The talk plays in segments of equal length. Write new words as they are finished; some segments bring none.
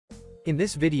In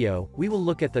this video, we will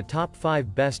look at the top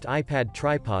 5 best iPad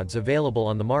tripods available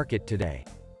on the market today.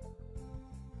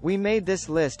 We made this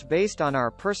list based on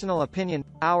our personal opinion,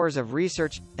 hours of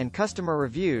research, and customer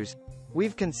reviews.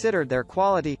 We've considered their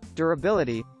quality,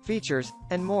 durability, features,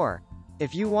 and more.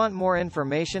 If you want more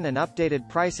information and updated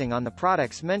pricing on the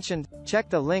products mentioned,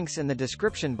 check the links in the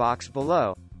description box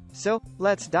below. So,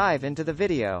 let's dive into the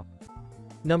video.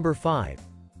 Number 5.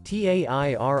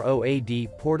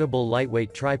 TRESVERO Portable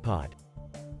Lightweight Tripod.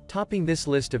 Topping this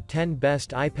list of 10 best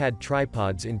iPad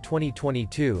tripods in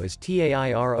 2022 is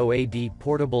TRESVERO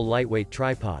Portable Lightweight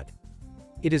Tripod.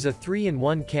 It is a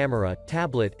 3-in-1 camera,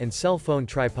 tablet, and cell phone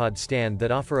tripod stand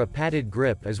that offer a padded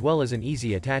grip as well as an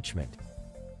easy attachment.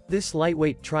 This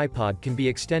lightweight tripod can be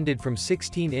extended from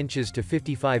 16 inches to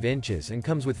 55 inches and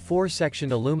comes with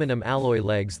 4-section aluminum alloy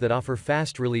legs that offer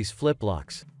fast-release flip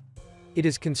locks. It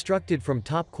is constructed from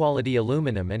top-quality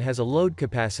aluminum and has a load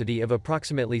capacity of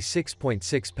approximately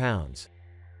 6.6 pounds.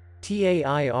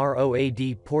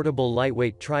 TRESVERO Portable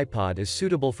Lightweight Tripod is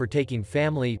suitable for taking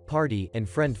family, party, and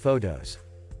friend photos.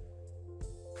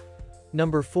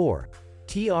 Number 4.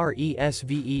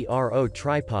 TRESVERO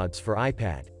Tripods for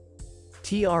iPad.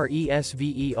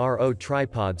 TRESVERO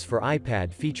Tripods for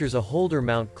iPad features a holder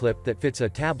mount clip that fits a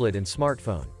tablet and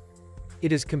smartphone.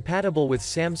 It is compatible with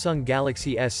Samsung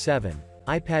Galaxy S7,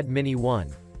 iPad mini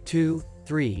 1, 2,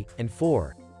 3, and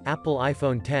 4, Apple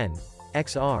iPhone X,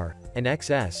 XR, and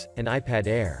XS, and iPad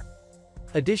Air.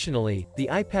 Additionally, the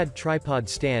iPad tripod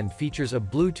stand features a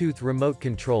Bluetooth remote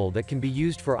control that can be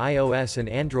used for iOS and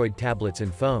Android tablets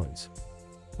and phones.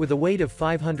 With a weight of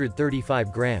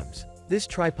 535 grams, this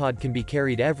tripod can be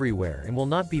carried everywhere and will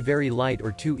not be very light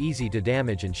or too easy to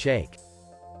damage and shake.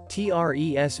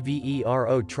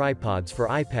 TRESVERO Tripods for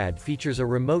iPad features a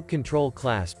remote control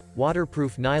clasp,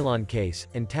 waterproof nylon case,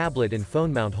 and tablet and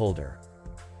phone mount holder.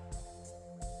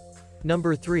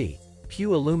 Number 3.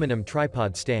 Peyou Aluminum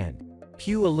Tripod Stand.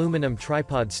 Peyou Aluminum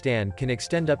Tripod Stand can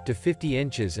extend up to 50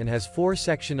 inches and has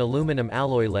 4-section aluminum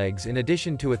alloy legs in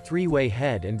addition to a 3-way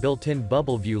head and built-in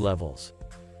bubble view levels.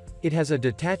 It has a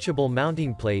detachable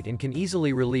mounting plate and can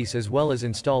easily release as well as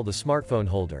install the smartphone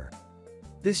holder.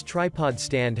 This tripod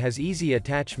stand has easy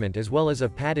attachment as well as a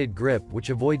padded grip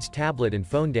which avoids tablet and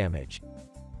phone damage.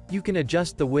 You can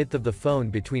adjust the width of the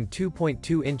phone between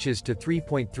 2.2 inches to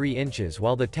 3.3 inches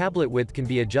while the tablet width can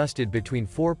be adjusted between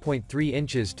 4.3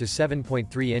 inches to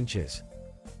 7.3 inches.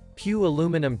 Peyou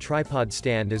Aluminum Tripod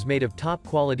Stand is made of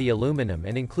top-quality aluminum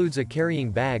and includes a carrying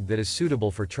bag that is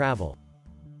suitable for travel.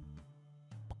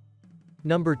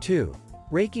 Number 2.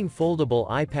 Raking Foldable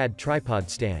iPad Tripod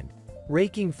Stand.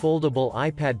 Raking Foldable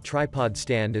iPad Tripod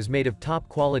Stand is made of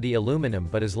top-quality aluminum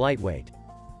but is lightweight.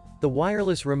 The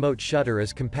wireless remote shutter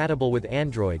is compatible with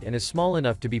Android and is small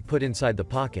enough to be put inside the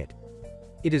pocket.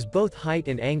 It is both height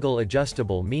and angle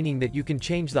adjustable, meaning that you can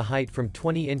change the height from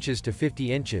 20 inches to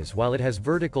 50 inches while it has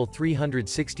vertical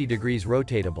 360 degrees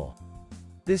rotatable.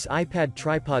 This iPad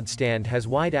tripod stand has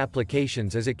wide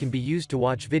applications as it can be used to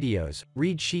watch videos,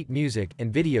 read sheet music,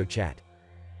 and video chat.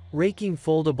 Raking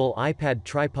Foldable iPad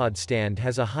Tripod Stand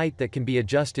has a height that can be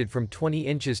adjusted from 20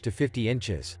 inches to 50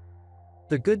 inches.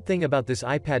 The good thing about this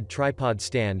iPad tripod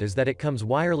stand is that it comes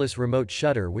wireless remote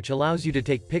shutter which allows you to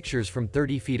take pictures from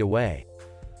 30 feet away.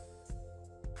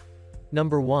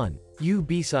 Number 1.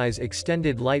 UBeesize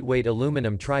Extended Lightweight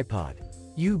Aluminum Tripod.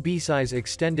 UBeesize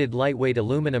Extended Lightweight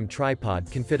Aluminum Tripod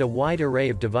can fit a wide array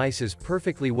of devices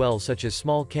perfectly well, such as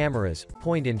small cameras,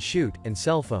 point and shoot, and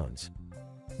cell phones.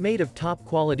 Made of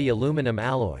top-quality aluminum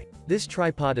alloy, this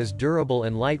tripod is durable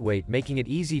and lightweight, making it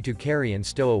easy to carry and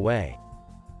stow away.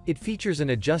 It features an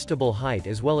adjustable height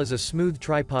as well as a smooth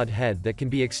tripod head that can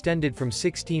be extended from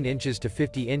 16 inches to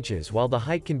 50 inches while the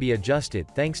height can be adjusted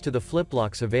thanks to the flip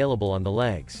locks available on the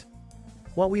legs.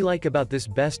 What we like about this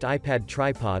best iPad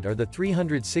tripod are the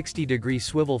 360-degree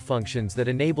swivel functions that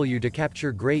enable you to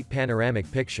capture great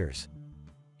panoramic pictures.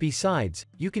 Besides,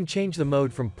 you can change the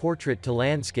mode from portrait to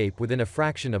landscape within a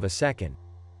fraction of a second.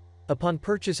 Upon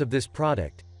purchase of this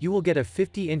product, you will get a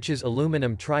 50 inches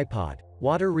aluminum tripod,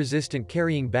 water-resistant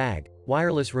carrying bag,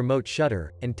 wireless remote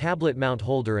shutter, and tablet mount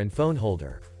holder and phone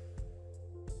holder.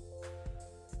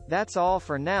 That's all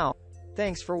for now.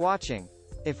 Thanks for watching.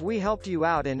 If we helped you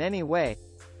out in any way,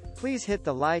 please hit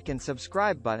the like and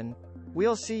subscribe button.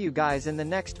 We'll see you guys in the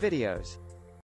next videos.